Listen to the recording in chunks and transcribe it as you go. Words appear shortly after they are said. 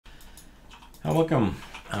Welcome.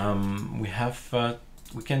 We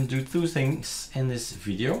can do two things in this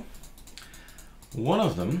video. One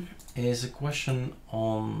of them is a question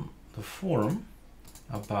on the forum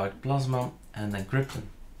about Plasma and encryption.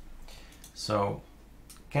 So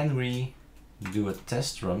can we do a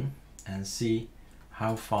test run and see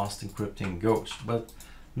how fast encrypting goes, but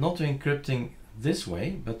not encrypting this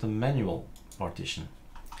way, but the manual partition?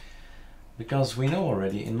 Because we know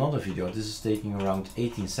already in another video this is taking around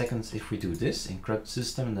 18 seconds if we do this encrypt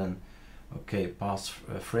system and then pass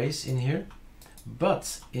phrase in here,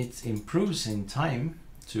 but it improves in time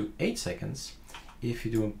to 8 seconds if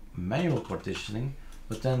you do manual partitioning,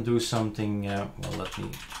 but then do something well, let me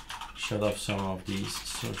shut off some of these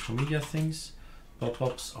social media things.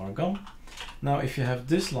 Pop-ups are gone. Now if you have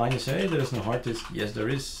this line, you say, hey, there is no hard disk. Yes, there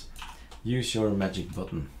is. Use your magic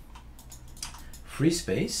button. Free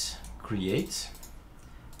space, create,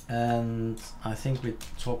 and I think we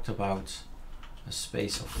talked about a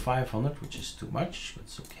space of 500, which is too much, but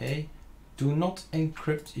it's okay. Do not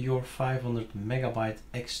encrypt your 500 megabyte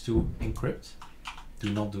X2 encrypt. Do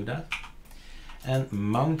not do that. And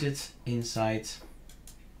mount it inside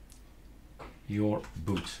your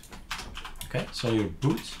boot. Okay, so your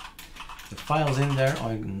boot, the files in there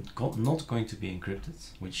are not going to be encrypted,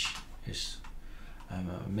 which is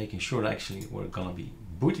making sure that actually we're gonna be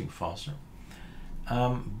booting faster.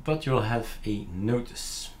 But you'll have a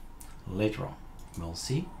notice later on. We'll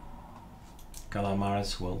see.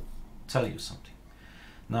 Calamares will tell you something.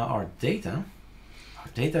 Now our data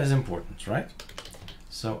is important, right?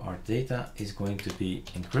 So our data is going to be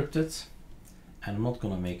encrypted, and I'm not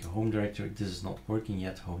going to make a home directory. This is not working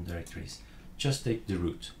yet, home directories. Just take the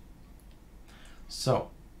root.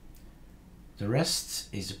 So the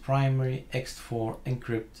rest is a primary ext4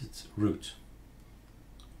 encrypted root.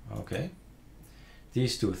 Okay.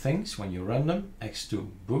 These two things, when you run them, x2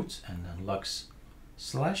 boot and then lux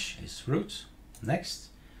slash is root. Next,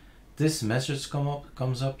 this message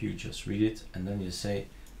comes up, you just read it and then you say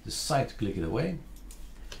decide, click it away,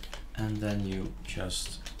 and then you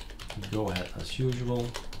just go ahead as usual,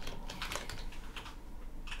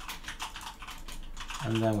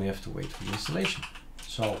 and then we have to wait for the installation.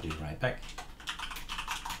 So I'll be right back.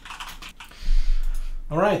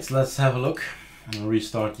 Alright, let's have a look and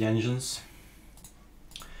restart the engines.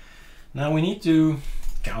 Now we need to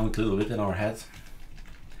count a little bit in our head.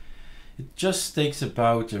 It just takes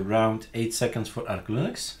about around 8 seconds for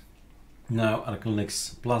ArcoLinux. Now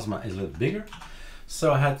ArcoLinux Plasma is a little bigger.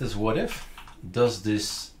 So I had this what if. Does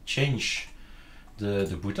this change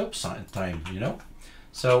the boot up time, you know?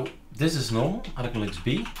 So this is normal,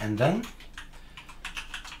 ArcoLinuxB, and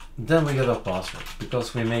then we get our password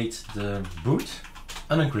because we made the boot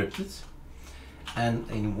unencrypted,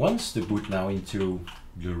 and wants to boot now into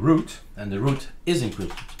the root, and the root is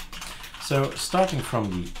encrypted. So starting from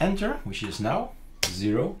the enter, which is now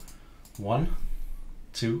 0, 1,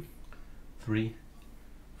 2, 3,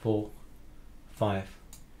 4, 5,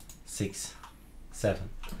 6, 7.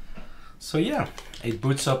 So yeah, it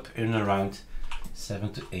boots up in around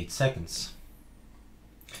 7 to 8 seconds.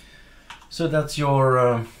 So that's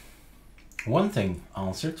your one thing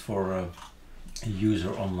answered for a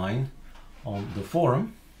user online on the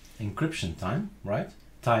forum. Encryption time, right?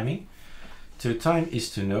 Timing. To time is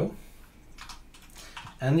to know.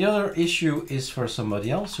 And the other issue is for somebody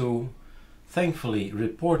else who thankfully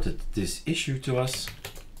reported this issue to us.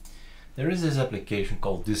 There is this application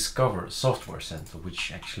called Discover Software Center,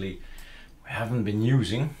 which actually we haven't been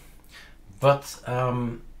using, but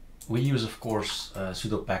we use of course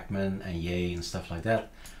sudo pacman and yay and stuff like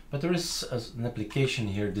that. But there is an application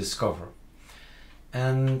here, Discover,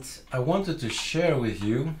 and I wanted to share with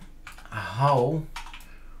you how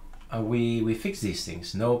we fix these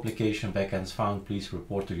things. No application backends found, please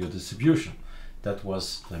report to your distribution. That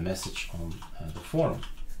was the message on the forum.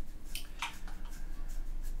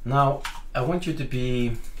 Now I want you to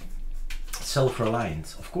be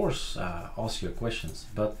self-reliant. Of course, ask your questions,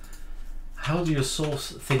 but how do you solve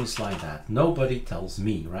things like that? Nobody tells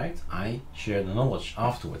me, right? I share the knowledge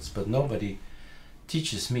afterwards, but nobody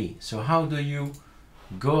teaches me. So how do you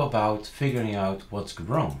go about figuring out what's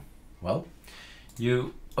wrong? Well,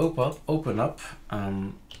 you open up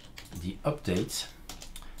the update.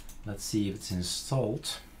 Let's see if it's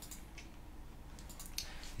installed.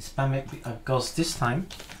 It's because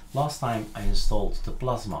last time I installed the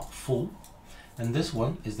Plasma full, and this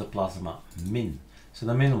one is the Plasma min, so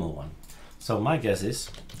the minimal one. So my guess is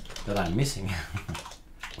that I'm missing,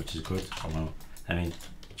 which is good. I mean,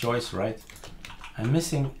 choice, right? I'm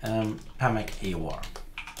missing PAMAC AOR,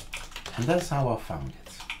 and that's how I found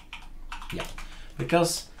it. Yeah,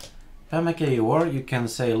 because PAMAC AOR, you can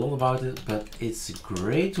say a lot about it, but it's a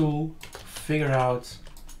great tool to figure out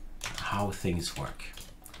how things work.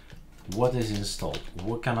 What is installed?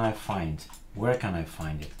 What can I find? Where can I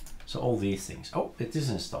find it? So all these things. Oh, it is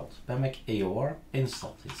installed. PAMAC AOR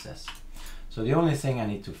installed, it says. So the only thing I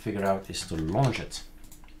need to figure out is to launch it.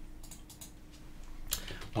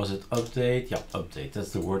 Was it update? Yeah, update.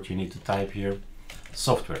 That's the word you need to type here.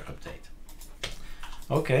 Software update.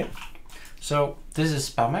 Okay, so this is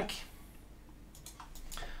PAMAC.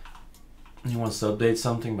 He wants to update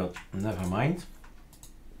something, but never mind.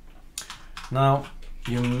 Now,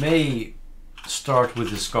 you may start with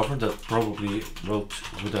Discover. That probably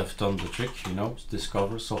would have done the trick, you know,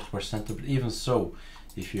 Discover, Software Center. But even so,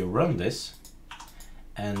 if you run this,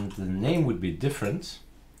 and the name would be different,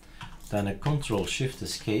 then a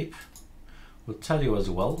Control-Shift-Escape will tell you as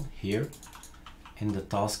well here in the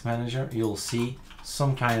Task Manager. You'll see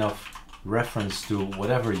some kind of reference to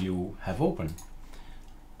whatever you have open.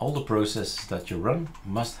 All the processes that you run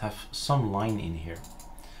must have some line in here.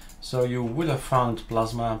 So you would have found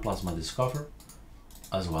Plasma and Plasma Discover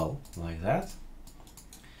as well, like that.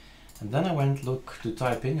 And then I went look to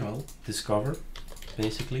type in, well, Discover,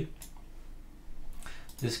 basically.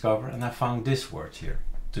 Discover, and I found this word here,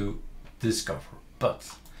 to discover. But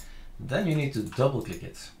then you need to double click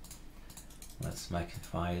it. Let's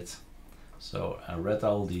magnify it. So I read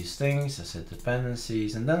all these things, I said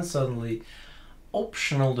dependencies, and then suddenly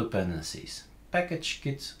optional dependencies. Package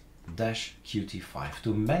kit-qt5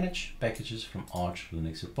 to manage packages from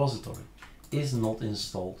ArcoLinux repository is not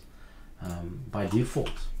installed by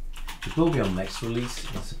default. It will be on next release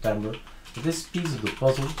in September, but this piece of the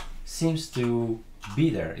puzzle seems to be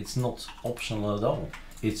there. It's not optional at all.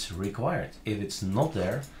 It's required. If it's not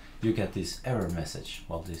there, you get this error message.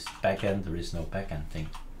 Well, this backend, there is no backend thing,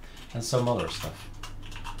 and some other stuff.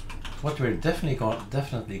 What we're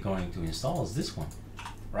definitely going to install is this one,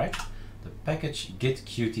 right? The package git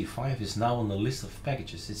qt5 is now on the list of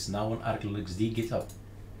packages. It's now on ArcoLinuxD GitHub.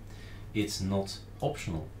 It's not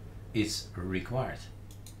optional. It's required.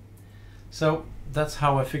 So that's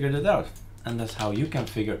how I figured it out, and that's how you can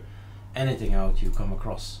figure anything out you come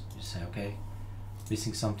across. You say, okay,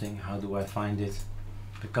 missing something, how do I find it?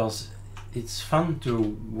 Because it's fun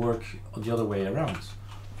to work the other way around,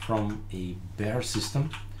 from a bare system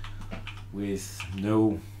with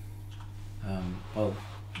no, well,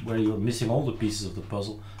 where you're missing all the pieces of the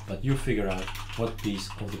puzzle, but you figure out what piece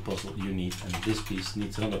of the puzzle you need, and this piece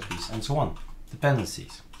needs another piece, and so on.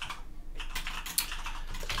 Dependencies.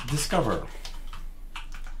 Discover.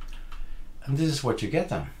 And this is what you get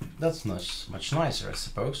then. That's much nicer, I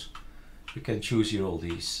suppose. You can choose here all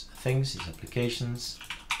these things, these applications.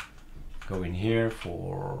 Go in here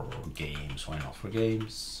for games, why not for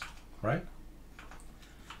games, right?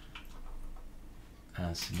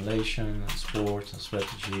 And simulation, and sports, and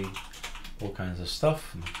strategy, all kinds of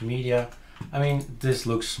stuff, multimedia. I mean, this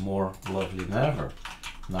looks more lovely than ever.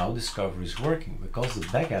 Now Discover is working because the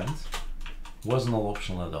backend was not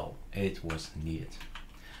optional at all. It was needed.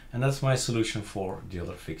 And that's my solution for the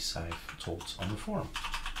other fix I've told on the forum.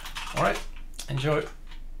 All right, enjoy.